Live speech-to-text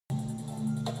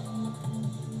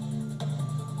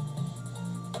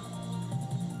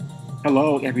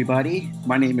Hello, everybody.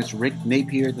 My name is Rick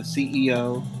Napier, the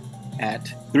CEO at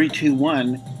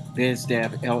 321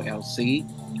 BizDev LLC,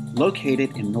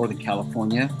 located in Northern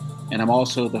California. And I'm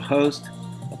also the host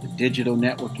of the Digital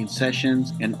Networking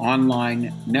Sessions, an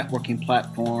online networking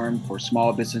platform for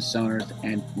small business owners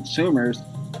and consumers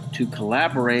to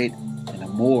collaborate in a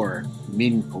more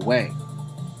meaningful way.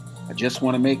 I just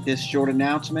want to make this short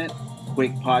announcement,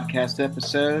 quick podcast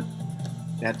episode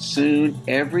that soon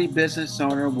every business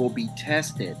owner will be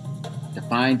tested to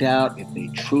find out if they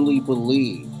truly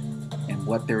believe in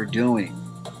what they're doing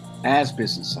as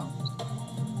business owners.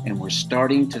 And we're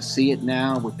starting to see it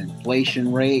now with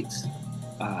inflation rates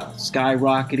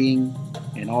skyrocketing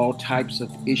and all types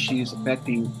of issues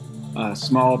affecting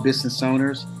small business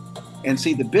owners. And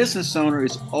see, the business owner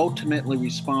is ultimately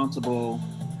responsible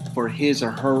for his or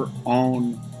her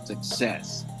own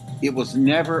success. It was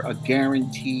never a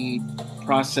guaranteed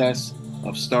process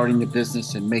of starting a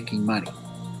business and making money.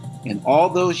 In all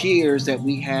those years that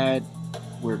we had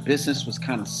where business was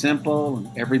kind of simple and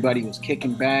everybody was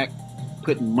kicking back,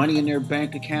 putting money in their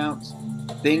bank accounts,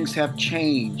 things have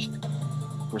changed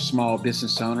for small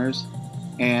business owners.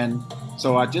 And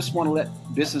so I just want to let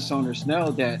business owners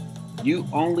know that you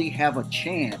only have a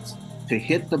chance to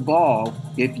hit the ball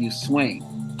if you swing.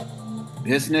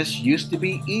 Business used to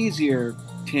be easier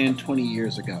 10, 20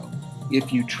 years ago.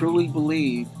 If you truly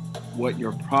believe what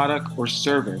your product or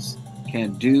service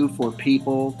can do for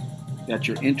people that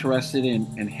you're interested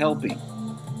in helping,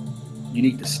 you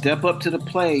need to step up to the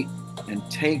plate and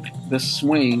take the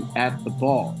swing at the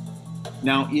ball.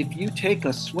 Now, if you take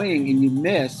a swing and you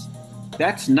miss,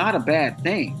 that's not a bad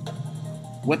thing.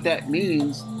 What that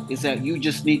means is that you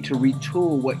just need to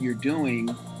retool what you're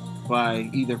doing by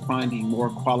either finding more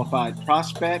qualified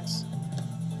prospects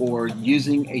or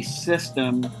using a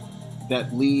system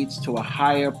that leads to a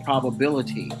higher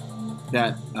probability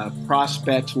that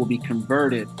prospects will be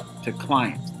converted to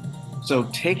clients. So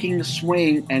taking the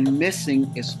swing and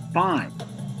missing is fine.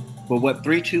 But what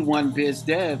 321 Biz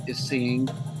Dev is seeing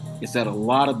is that a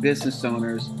lot of business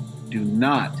owners do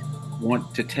not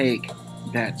want to take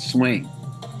that swing.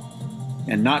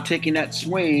 And not taking that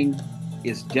swing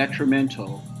is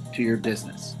detrimental to your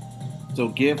business. So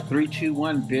give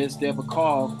 321 Biz Dev a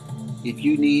call if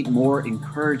you need more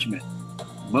encouragement,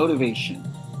 motivation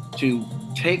to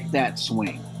take that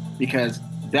swing, because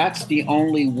that's the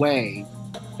only way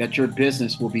that your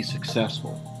business will be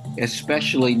successful,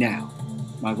 especially now.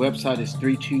 My website is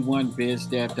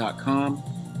 321bizdev.com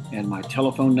and my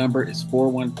telephone number is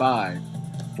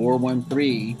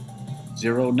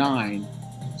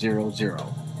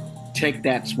 415-413-0900. Take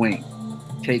that swing.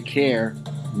 Take care.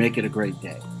 Make it a great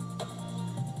day.